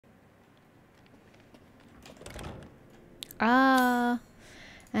Ah.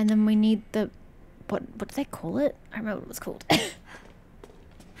 And then we need the... What do they call it? I remember what it was called.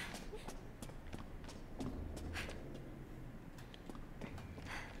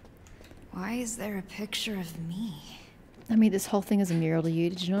 Why is there a picture of me? I mean, this whole thing is a mural to you.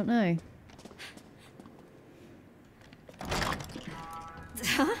 Did you not know?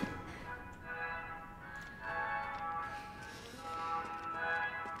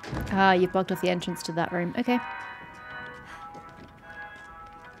 Ah, you've blocked off the entrance to that room. Okay.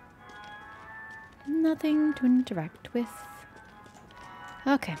 Nothing to interact with.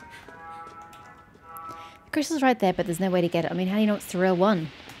 Okay. The crystal's right there, but there's no way to get it. I mean, how do you know it's the real one?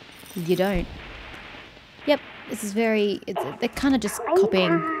 You don't. Yep, this is very... they're kind of just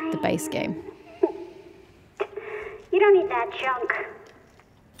copying the base game. You don't need that junk.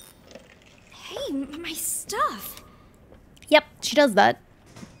 Hey, my stuff! Yep, she does that.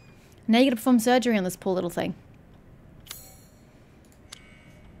 Now you gotta perform surgery on this poor little thing.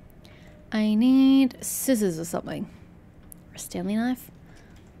 I need scissors or something. Or a Stanley knife.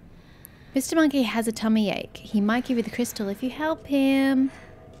 Mr. Monkey has a tummy ache. He might give you the crystal if you help him.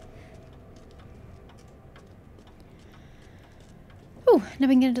 Ooh, now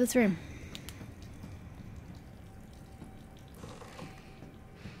we can get into this room.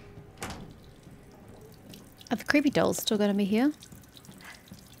 Are the creepy dolls still gonna be here?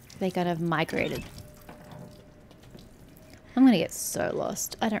 They kind of migrated. I'm gonna get so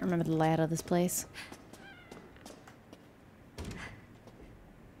lost. I don't remember the layout of this place.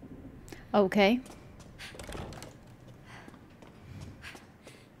 Okay.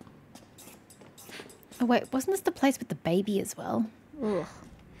 Oh wait, wasn't this the place with the baby as well? Ugh.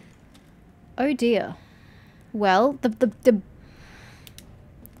 Oh dear. Well, the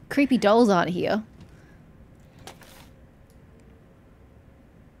creepy dolls aren't here.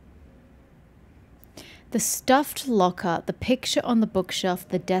 The stuffed locker, the picture on the bookshelf,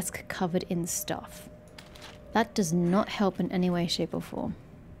 the desk covered in stuff. That does not help in any way, shape, or form.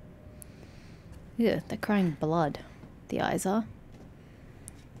 Yeah, they're crying blood. The eyes are.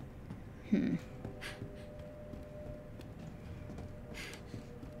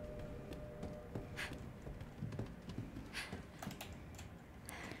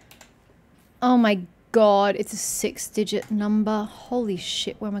 Oh my god, it's a 6-digit number. Holy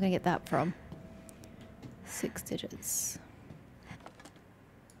shit, where am I going to get that from? 6 digits.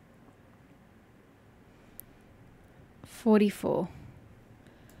 44.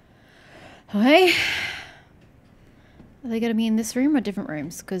 Okay. Are they going to be in this room or different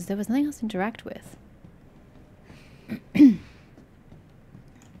rooms? Because there was nothing else to interact with.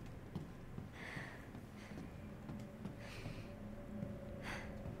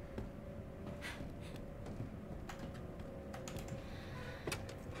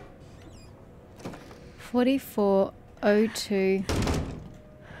 4402.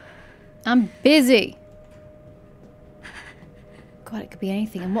 I'm busy. God, it could be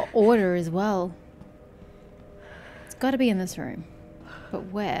anything. And what order as well? It's got to be in this room. But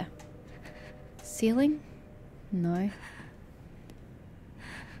where? Ceiling? No.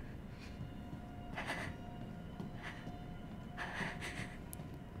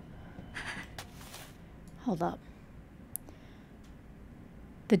 Hold up.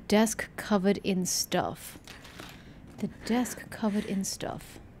 The desk covered in stuff. The desk covered in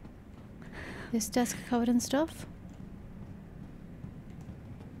stuff. This desk covered in stuff?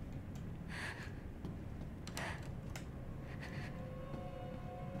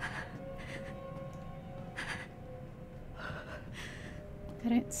 I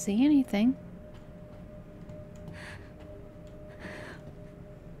don't see anything.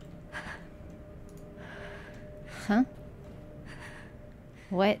 Huh?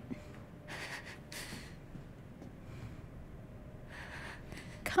 What?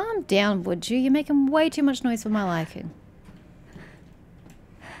 Calm down, would you? You're making way too much noise for my liking.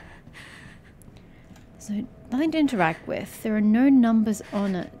 So, nothing to interact with. There are no numbers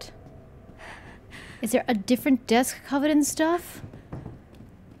on it. Is there a different desk covered in stuff?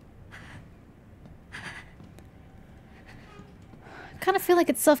 I kind of feel like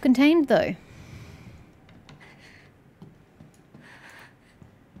it's self-contained though.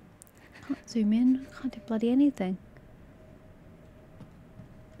 Can't zoom in. Can't do bloody anything.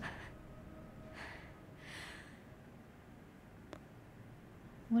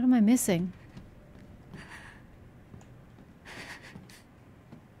 What am I missing?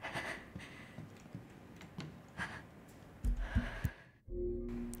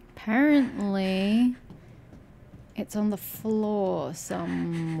 Apparently, it's on the floor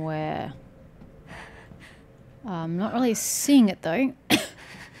somewhere. I'm not really seeing it though.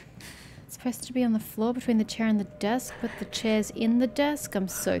 It's supposed to be on the floor between the chair and the desk, but the chair's in the desk? I'm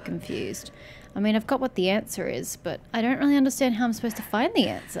so confused. I mean, I've got what the answer is, but I don't really understand how I'm supposed to find the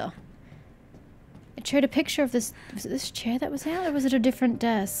answer. It showed a picture of this... Was it this chair that was out, or was it a different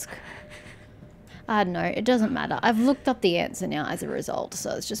desk? I don't know. It doesn't matter. I've looked up the answer now as a result, so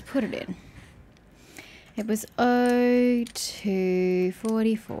let's just put it in. It was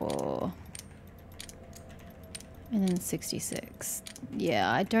 0244. And then 66.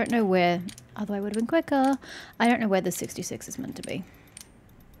 Yeah, I don't know where... Otherwise it would have been quicker. I don't know where the 66 is meant to be.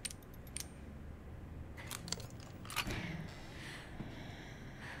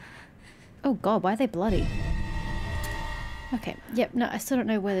 Oh god, why are they bloody? Okay, yep, no, I still don't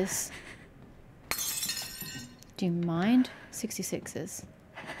know where this... Do you mind? 66 is.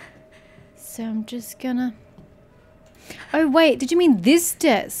 So I'm just gonna... Oh wait, did you mean this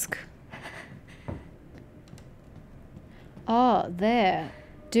desk? Oh, there.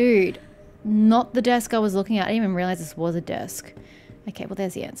 Dude, not the desk I was looking at. I didn't even realize this was a desk. Okay, well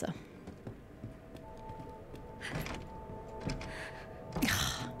there's the answer.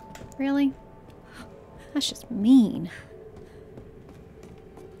 Really? That's just mean.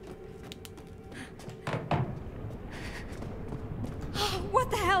 What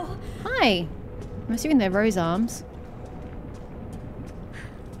the hell? Hi. I'm assuming they're rose arms.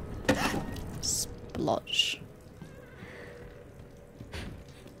 Splotch.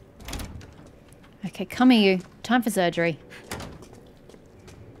 Okay, come here, you. Time for surgery.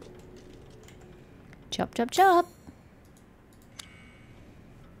 Chop, chop, chop.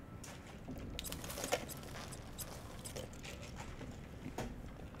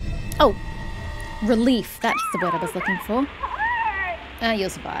 Oh, relief. That's the word I was looking for.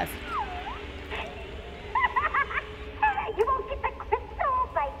 You'll survive. You won't get the crystal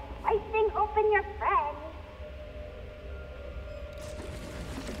by slicing open your friend.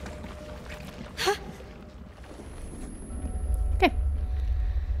 Okay,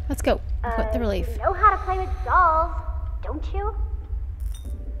 let's go. I've got the relief. You know how to play with dolls, don't you?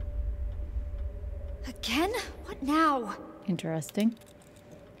 Again? What now? Interesting.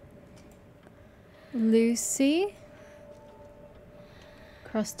 Lucy.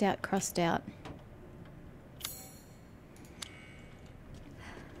 Crossed out, crossed out.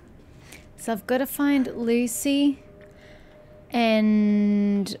 So I've got to find Lucy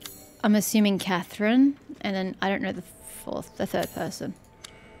and I'm assuming Catherine, and then I don't know the third person.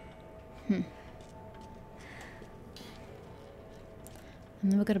 And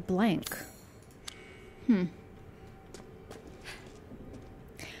then we've got a blank.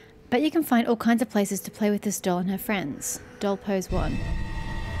 But you can find all kinds of places to play with this doll and her friends. Doll pose 1.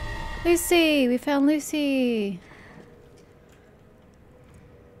 Lucy! We found Lucy!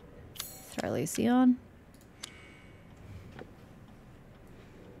 Throw Lucy on.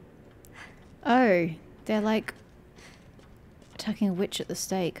 Oh, they're like attacking a witch at the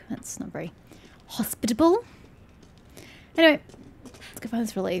stake. That's not very hospitable. Anyway, let's go find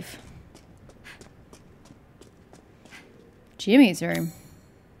this relief. Jimmy's room.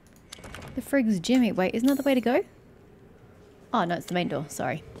 The frig's Jimmy. Wait, isn't that the way to go? Oh, no, it's the main door.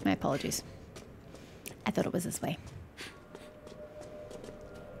 Sorry. My apologies. I thought it was this way.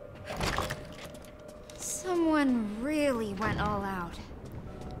 Someone really went all out.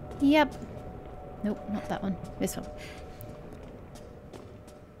 Yep. Nope, not that one. This one.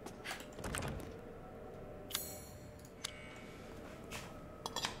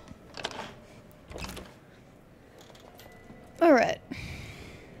 Alright.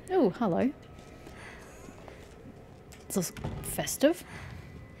 Oh, hello. It's also festive.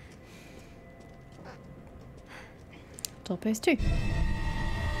 Doll pose 2.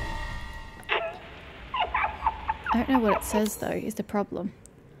 I don't know what it says though, is the problem.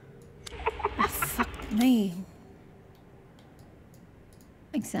 Ah, fuck me.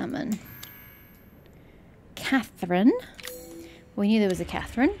 Examine. Catherine. We knew there was a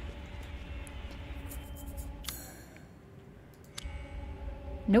Catherine.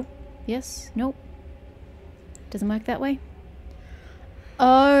 Nope. Yes. Nope. Doesn't work that way.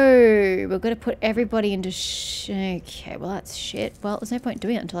 Oh, we're going to put everybody into okay, well that's shit. Well, there's no point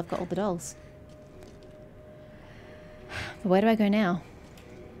doing it until I've got all the dolls. But where do I go now?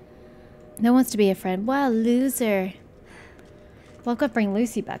 No one wants to be a friend. Wow, loser. Well, I've got to bring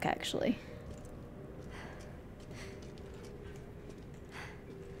Lucy back, actually.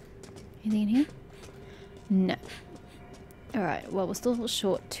 Anything in here? No. Alright, well, we're still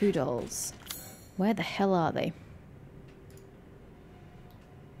short 2 dolls. Where the hell are they?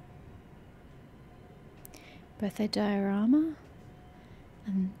 Birthday diorama.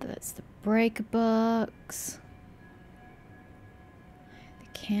 And that's the break box. The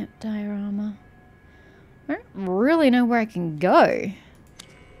Camp diorama. I don't really know where I can go.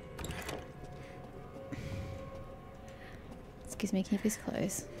 Excuse me, can you please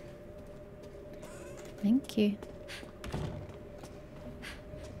close? Thank you.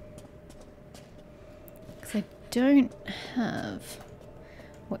 Because I don't have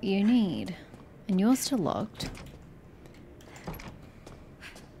what you need. And you're still locked.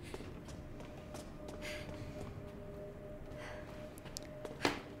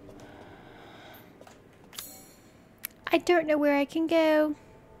 I don't know where I can go.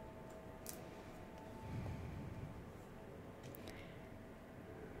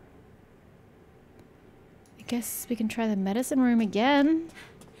 I guess we can try the medicine room again.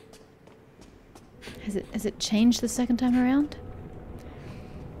 Has it changed the second time around?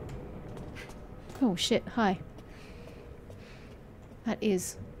 Oh shit, hi. That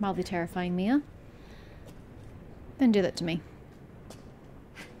is mildly terrifying, Mia. Don't do that to me.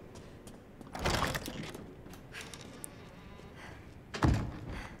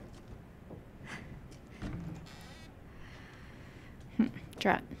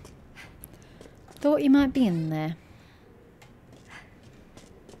 Drat. Thought you might be in there.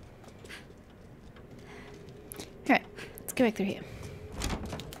 Alright, let's go back through here.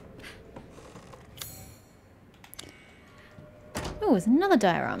 Oh, there's another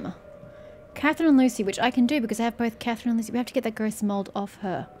diorama. Catherine and Lucy, which I can do because I have both Catherine and Lucy. We have to get that gross mold off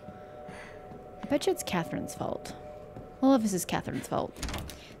her. I bet you it's Catherine's fault. All of this is Catherine's fault.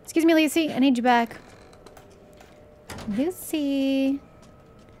 Excuse me, Lucy. I need you back. Lucy.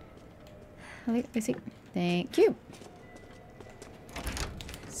 Hello, Lucy. Thank you.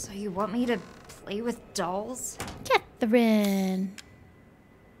 So you want me to play with dolls? Catherine.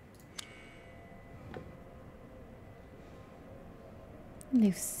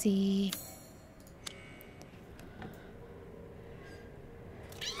 Lucy.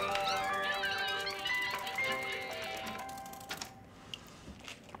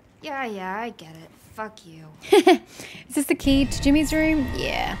 Yeah, I get it. Fuck you. Is this the key to Jimmy's room?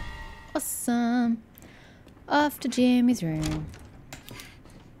 Yeah. Awesome. Off to Jimmy's room.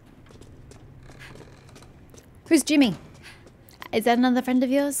 Who's Jimmy? Is that another friend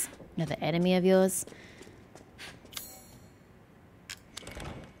of yours? Another enemy of yours?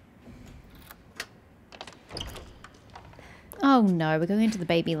 Oh no, we're going into the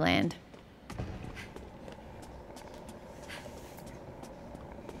baby land.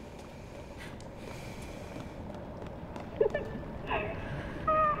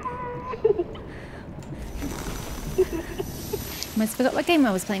 Almost forgot what game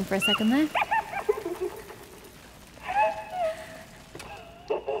I was playing for a second there.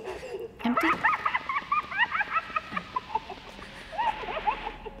 Empty?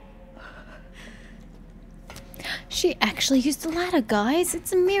 She actually used a ladder, guys.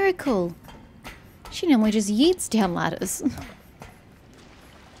 It's a miracle. She normally just yeets down ladders.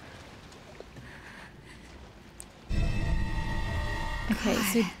 Okay,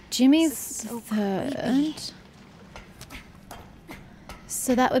 so Jimmy's so third. creepy.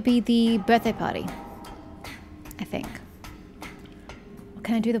 So that would be the birthday party, I think. Or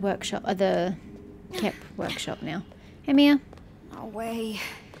can I do the workshop, the camp workshop now? Hey, Mia. No way.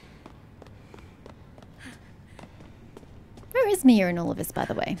 Where is Mia in all of this, by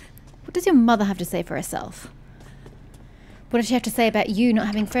the way? What does your mother have to say for herself? What does she have to say about you not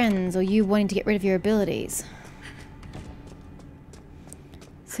having friends or you wanting to get rid of your abilities?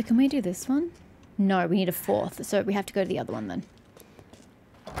 So can we do this one? No, we need a fourth, so we have to go to the other one then.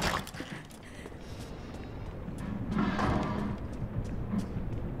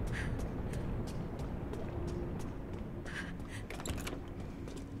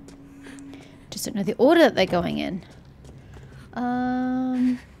 Just don't know the order that they're going in.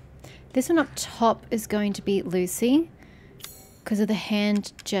 This one up top is going to be Lucy because of the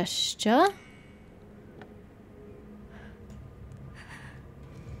hand gesture.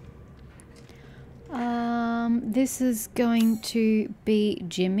 This is going to be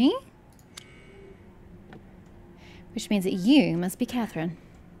Jimmy, which means that you must be Catherine.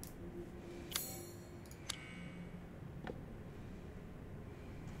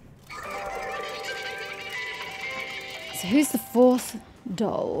 So who's the fourth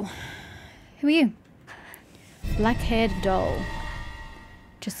doll? Who are you? Black-haired doll.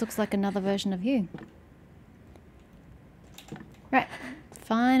 Just looks like another version of you. Right,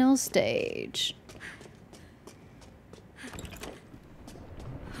 final stage.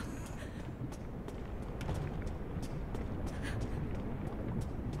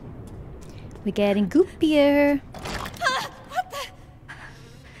 We're getting goopier. What the?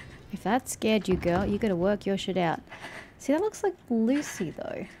 If that scared you, girl, you gotta work your shit out. See, that looks like Lucy,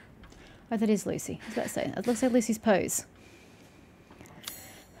 though. Oh, that is Lucy. I was about to say, that looks like Lucy's pose.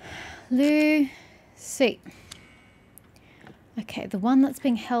 Lucy. Okay, the one that's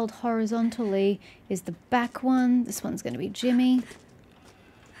being held horizontally is the back one. This one's going to be Jimmy.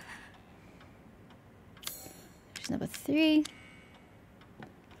 Which is number 3.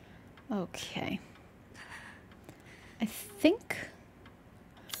 Okay. I think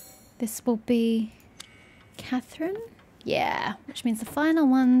this will be Catherine. Yeah, which means the final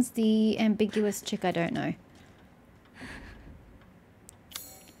one's the ambiguous chick I don't know.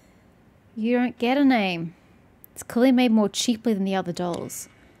 You don't get a name. It's clearly made more cheaply than the other dolls.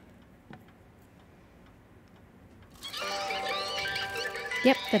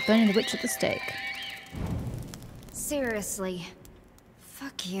 Yep, they're burning the witch at the stake. Seriously.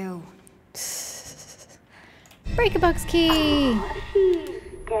 Fuck you. Break a box key! She's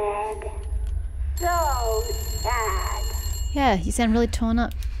dead. So sad. Yeah, you sound really torn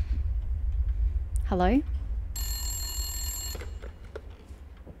up. Hello?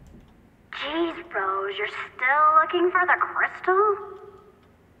 Jeez, bros, you're still looking for the crystal?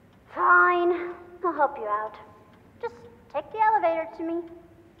 Fine, I'll help you out. Just take the elevator to me.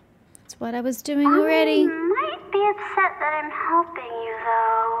 That's what I was doing already. I might be upset that I'm helping you,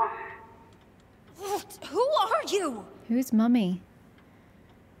 though. Who are you? Who's Mummy?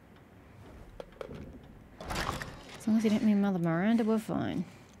 As long as you don't mean Mother Miranda, we're fine.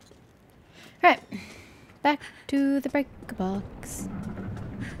 Right, back to the breaker box.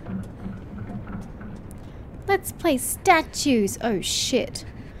 Let's play statues. Oh shit.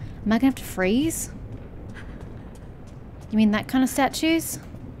 Am I gonna have to freeze? You mean that kind of statues?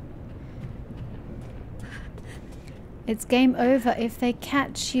 It's game over if they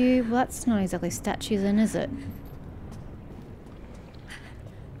catch you. Well, that's not exactly statues then, is it?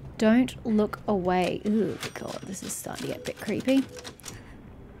 Don't look away. Ooh, God, this is starting to get a bit creepy.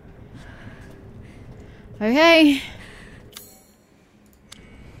 Okay.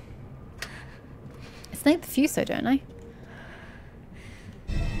 I snake the fuse though, don't I?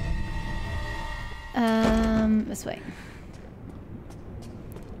 This way.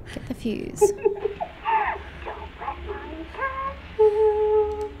 Get the fuse. Don't let mommy touch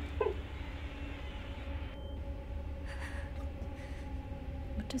you.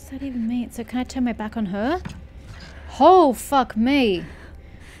 What does that even mean? So can I turn my back on her? Oh, fuck me.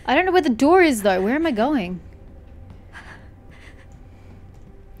 I don't know where the door is though. Where am I going?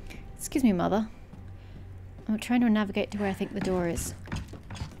 Excuse me, Mother. I'm trying to navigate to where I think the door is.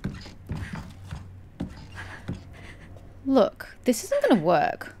 Look, this isn't going to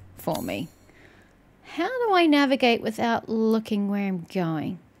work for me. How do I navigate without looking where I'm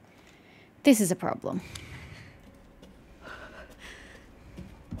going? This is a problem.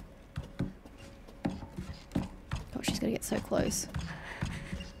 Oh, she's going to get so close.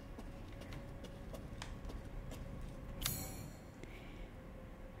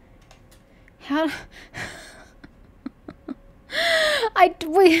 How...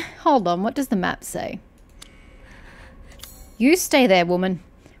 Hold on, what does the map say? You stay there, woman.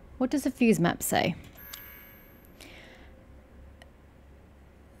 What does the fuse map say?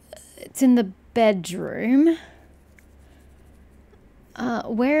 It's in the bedroom.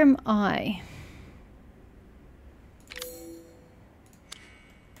 Where am I?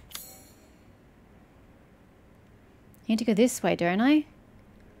 I need to go this way, don't I?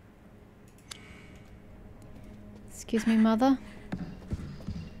 Excuse me, Mother.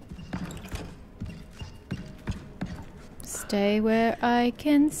 Stay where I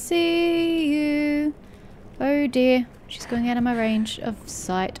can see you. Oh dear, she's going out of my range of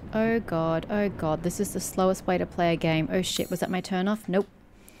sight. Oh god, this is the slowest way to play a game. Oh shit, was that my turn off? Nope.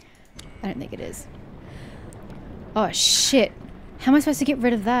 I don't think it is. Oh shit. How am I supposed to get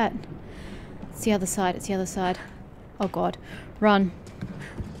rid of that? It's the other side, it's the other side. Oh god, run.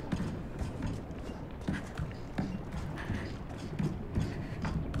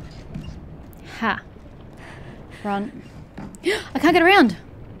 Ha. Run. I can't get around.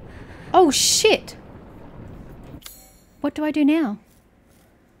 Oh shit. What do I do now?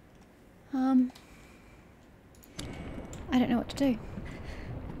 I don't know what to do.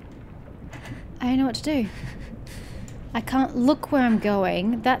 I don't know what to do. I can't look where I'm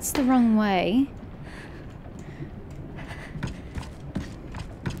going. That's the wrong way.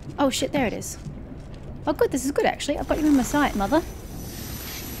 Oh shit, there it is. Oh good, this is good actually. I've got you in my sight, Mother.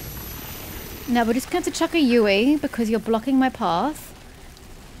 Now we're just going to have to chuck a Yui because you're blocking my path.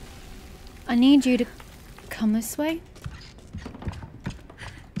 I need you to come this way.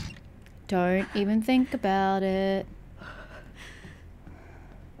 Don't even think about it.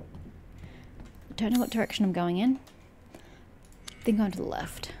 Don't know what direction I'm going in. Then going to the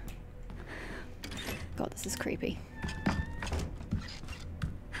left. God, this is creepy.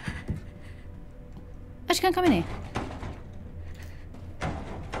 Oh, she can't come in here.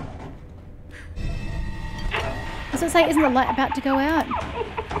 I was gonna say, isn't the light about to go out?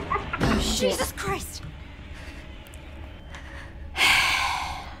 Oh shit. Jesus Christ!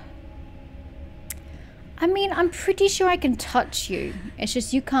 I mean, I'm pretty sure I can touch you. It's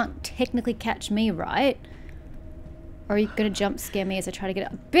just you can't technically catch me, right? Or are you gonna jump scare me as I try to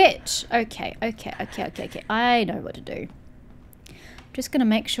get up? Bitch! Okay. I know what to do. I'm just gonna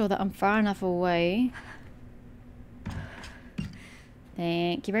make sure that I'm far enough away.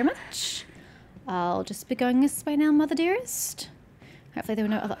 Thank you very much. I'll just be going this way now, mother dearest. Hopefully there were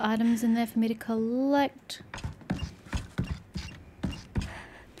no other items in there for me to collect.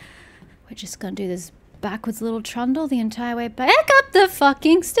 We're just gonna do this backwards little trundle the entire way back up the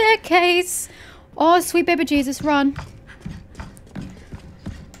fucking staircase. Oh, sweet baby Jesus, run.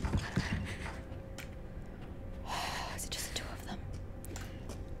 Is it just the two of them?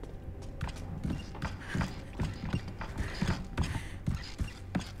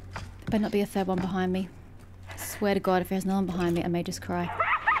 Better not be a third one behind me. I swear to God, if there's no one behind me, I may just cry.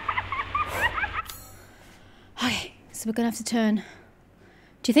 Okay, so we're gonna have to turn.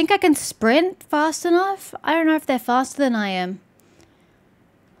 Do you think I can sprint fast enough? I don't know if they're faster than I am.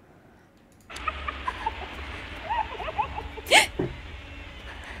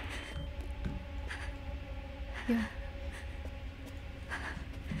 Yeah.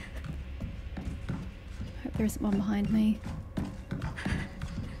 Hope there isn't one behind me.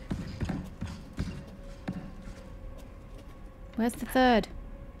 Where's the third?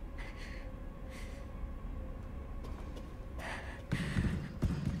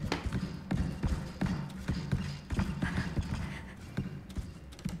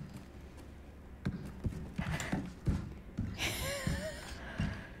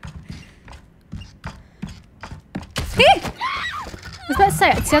 I was about to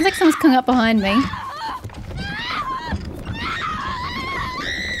say, it sounds like someone's coming up behind me.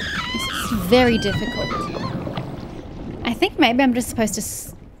 This is very difficult. I think maybe I'm just supposed to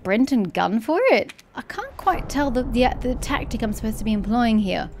sprint and gun for it. I can't quite tell the tactic I'm supposed to be employing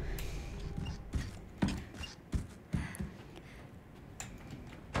here.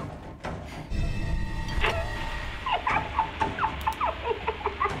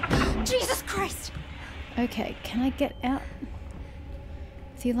 Jesus Christ! Okay, can I get out?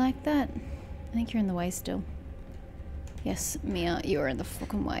 Do you like that? I think you're in the way still. Yes, Mia, you are in the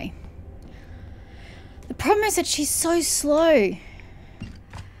fucking way. The problem is that she's so slow.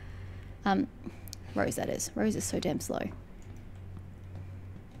 Rose, that is. Rose is so damn slow.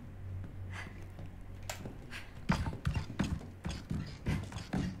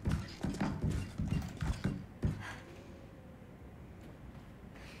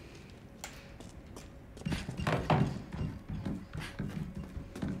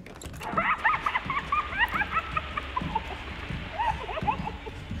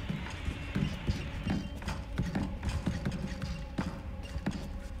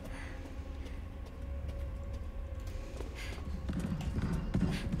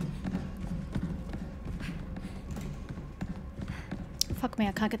 Fuck me,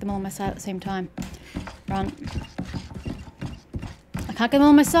 I can't get them all on my sight at the same time. Run. I can't get them all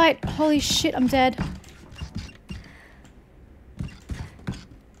on my sight. Holy shit, I'm dead.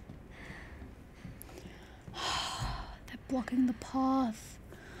 They're blocking the path.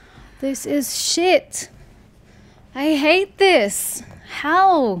 This is shit. I hate this.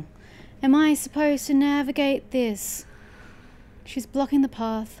 How am I supposed to navigate this? She's blocking the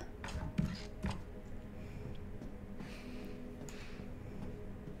path.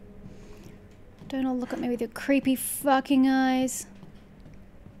 Don't all look at me with your creepy fucking eyes.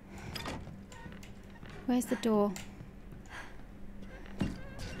 Where's the door?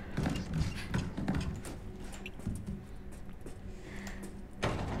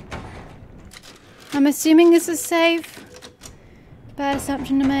 I'm assuming this is safe. Bad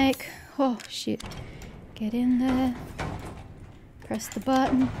assumption to make. Oh shit. Get in there. Press the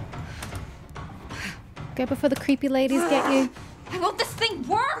button. Go before the creepy ladies get you. I want this thing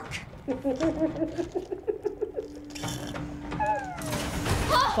work!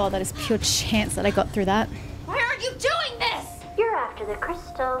 God, that is pure chance that I got through that. Why are you doing this? You're after the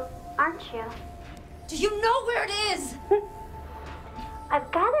crystal, aren't you? Do you know where it is? I've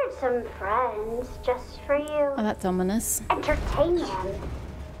gathered some friends just for you. Oh, that's ominous. Entertain them,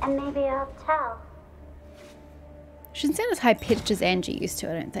 and maybe I'll tell. She doesn't sound as high-pitched as Angie used to,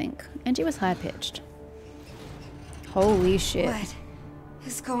 I don't think. Angie was high-pitched. Holy shit. What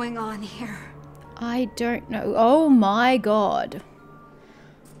is going on here? I don't know. Oh my god.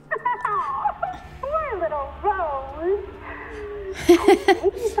 Rose. I'm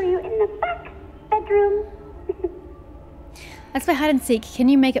waiting for you in the back bedroom. That's my hide and seek. Can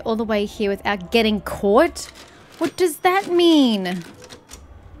you make it all the way here without getting caught? What does that mean?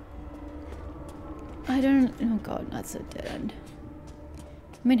 I don't... Oh god, that's a dead end.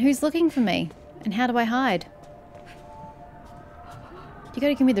 I mean, who's looking for me? And how do I hide? You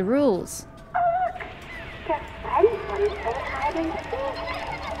gotta give me the rules. Your friends want to play hide and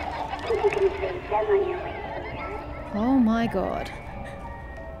seek. And you can save them on your way here. Oh my god.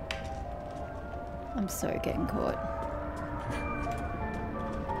 I'm so getting caught.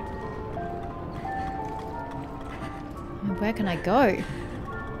 Where can I go?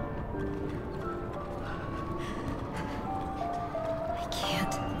 I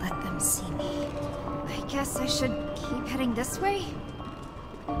can't let them see me. I guess I should keep heading this way?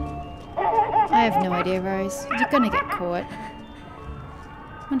 I have no idea, Rose. You're gonna get caught.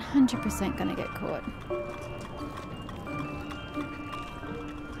 100% gonna get caught.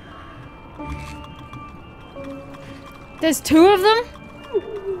 There's two of them?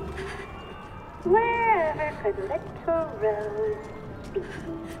 Wherever could little Rose be?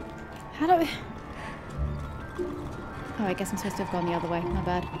 How do we... Oh, I guess I'm supposed to have gone the other way. My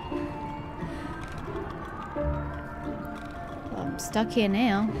bad. Well, I'm stuck here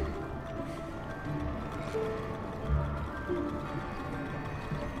now.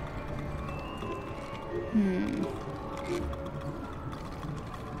 No,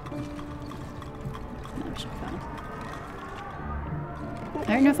 should be fine. I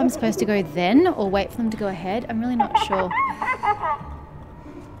don't know if I'm supposed to go then or wait for them to go ahead. I'm really not sure.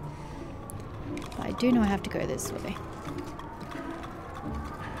 But I do know I have to go this way.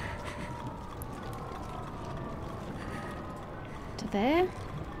 To there?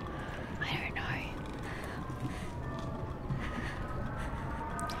 I don't know.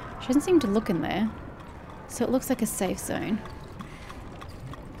 She doesn't seem to look in there. So it looks like a safe zone.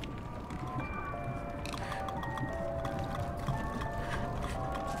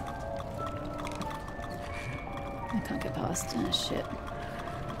 I can't get past. Oh, shit.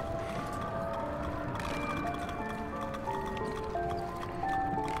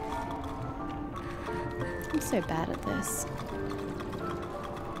 I'm so bad at this.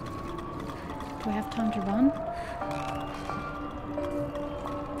 Do I have time to run?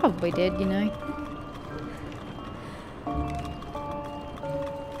 Probably did, you know.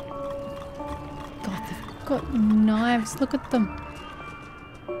 God, they've got knives. Look at them.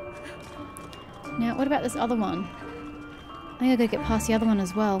 Now, what about this other one? I think I gotta get past the other one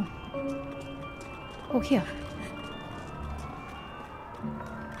as well. Oh, here.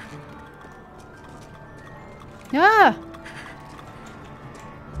 Ah!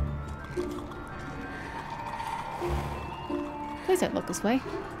 Please don't look this way.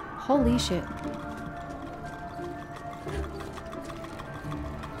 Holy shit.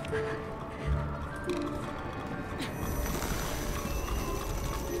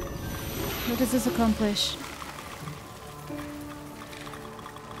 What does this accomplish?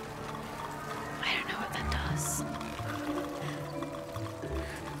 I don't know what that does.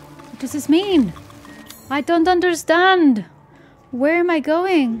 What does this mean? I don't understand. Where am I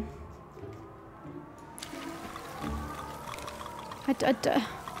going?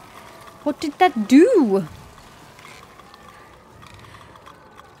 What did that do?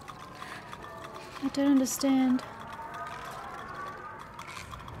 I don't understand.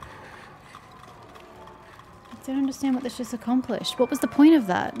 I don't understand what this just accomplished. What was the point of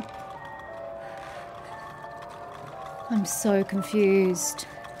that? I'm so confused.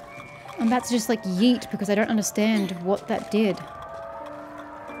 I'm about to just like yeet because I don't understand what that did.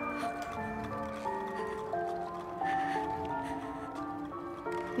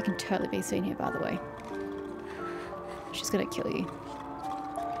 You can totally be seen here, by the way. She's gonna kill you.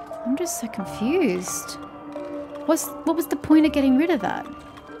 I'm just so confused. What was the point of getting rid of that?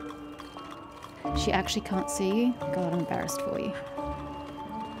 She actually can't see you? God, I'm embarrassed for you.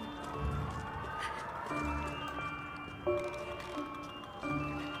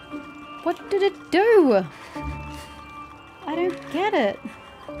 What did it do? I don't get it.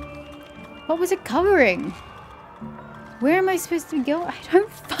 What was it covering? Where am I supposed to go? I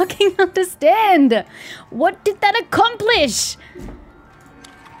don't fucking understand. What did that accomplish?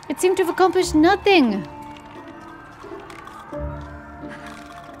 It seemed to have accomplished nothing.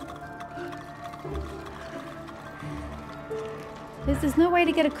 There's no way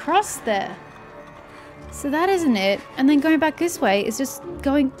to get across there. So that isn't it. And then going back this way is just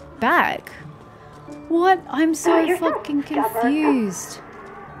going back. What? I'm so fucking confused.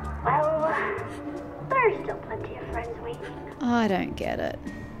 Well, there's still plenty of friends waiting. I don't get it.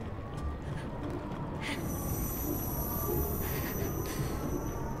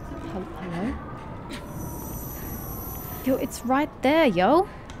 Yo, it's right there, yo.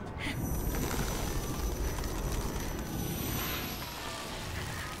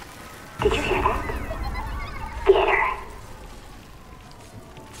 Did you hear that? Theater.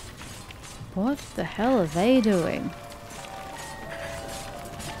 What the hell are they doing?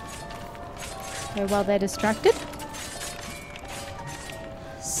 Okay, while they're distracted.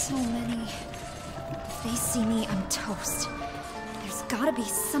 So many. If they see me, I'm toast. There's gotta be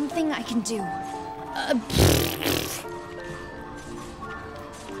something I can do.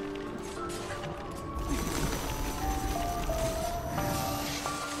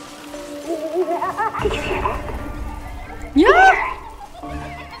 Did you hear that? Yeah!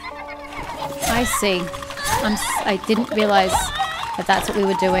 I see. I didn't realize that that's what we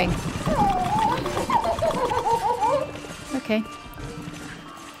were doing. Okay.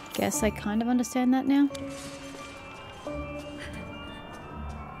 Guess I kind of understand that now.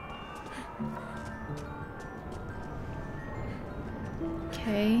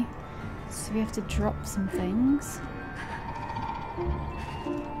 Okay. So we have to drop some things.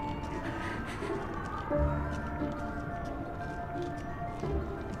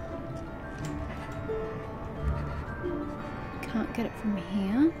 Can't get it from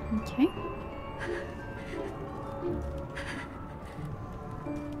here. Okay.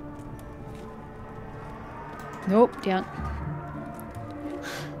 Nope, down.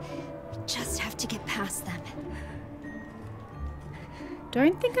 Just have to get past them.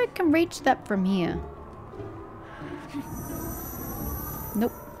 Don't think I can reach that from here.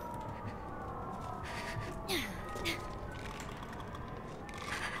 Nope.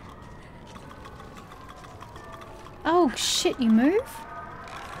 Oh shit, you move?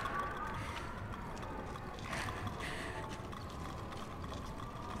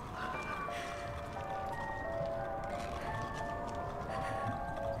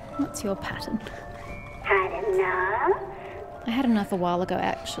 What's your pattern? Had enough? I had enough a while ago,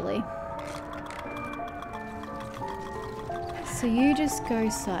 actually. So you just go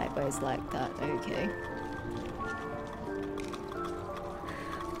sideways like that, okay.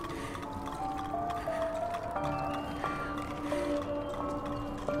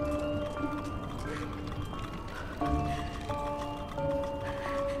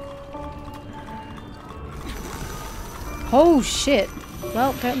 Oh shit.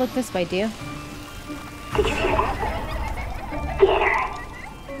 Well, don't look this way, dear. Did you hear that? Theater.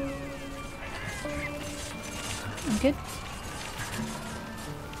 I'm good.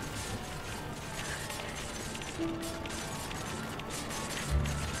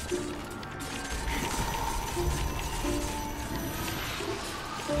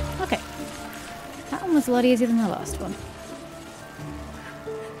 Okay. That one was a lot easier than the last one.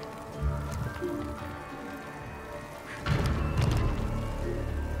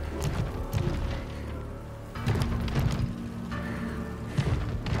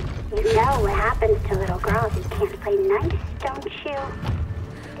 You know what happens to little girls who can't play nice, don't you?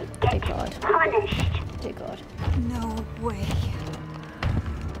 They Dear get God. punished. Dear God. No way.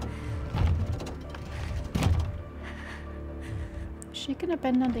 Is she gonna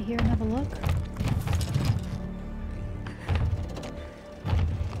bend under here and have a look?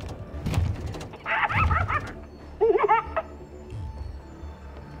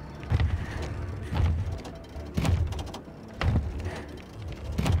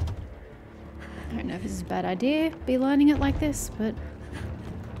 I don't know if this is a bad idea, be lining it like this, but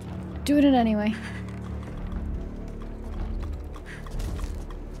doing it anyway.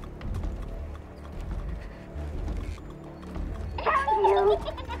 You.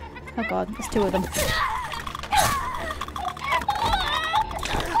 Oh God, there's two of them.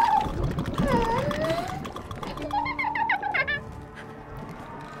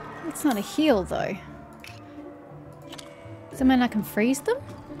 It's not a heal though. Does that mean I can freeze them?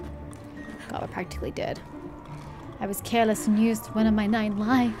 God, we're practically dead. I was careless and used one of my 9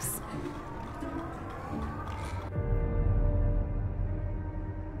 lives.